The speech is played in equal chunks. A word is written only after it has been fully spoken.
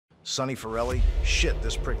Sonny Forelli? Shit,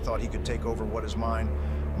 this prick thought he could take over what is mine.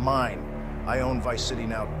 Mine. I own Vice City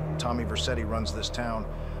now. Tommy Vercetti runs this town.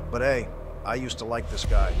 But hey, I used to like this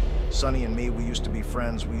guy. Sonny and me, we used to be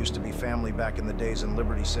friends. We used to be family back in the days in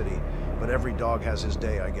Liberty City. But every dog has his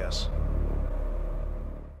day, I guess.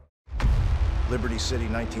 Liberty City,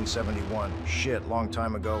 1971. Shit, long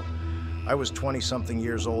time ago. I was 20-something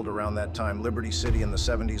years old around that time. Liberty City in the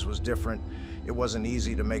 70s was different. It wasn't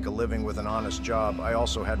easy to make a living with an honest job. I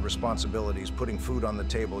also had responsibilities, putting food on the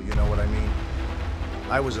table, you know what I mean?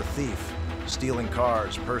 I was a thief, stealing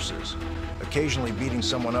cars, purses, occasionally beating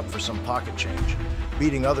someone up for some pocket change.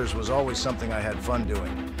 Beating others was always something I had fun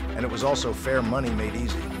doing, and it was also fair money made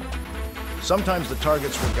easy. Sometimes the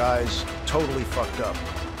targets were guys totally fucked up.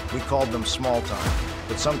 We called them small time,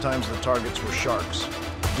 but sometimes the targets were sharks,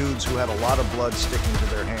 dudes who had a lot of blood sticking to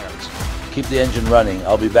their hands. Keep the engine running.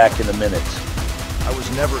 I'll be back in a minute. I was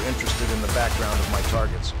never interested in the background of my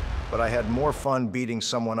targets, but I had more fun beating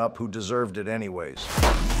someone up who deserved it anyways.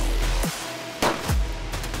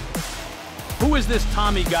 Who is this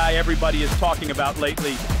Tommy guy everybody is talking about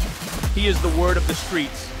lately? He is the word of the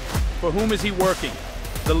streets. For whom is he working?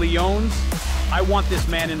 The Leones? I want this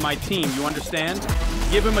man in my team, you understand?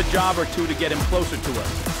 Give him a job or two to get him closer to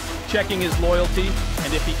us. Checking his loyalty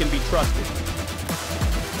and if he can be trusted.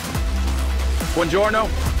 Buongiorno.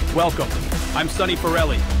 Welcome. I'm Sonny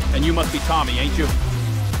Forelli, and you must be Tommy, ain't you?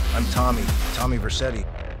 I'm Tommy Vercetti.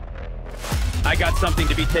 I got something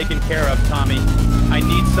to be taken care of, Tommy. I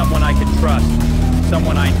need someone I can trust.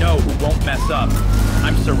 Someone I know who won't mess up.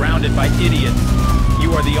 I'm surrounded by idiots.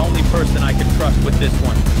 You are the only person I can trust with this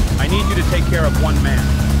one. I need you to take care of one man.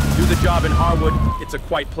 Do the job in Harwood. It's a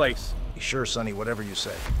quiet place. Sure, Sonny, whatever you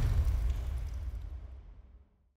say.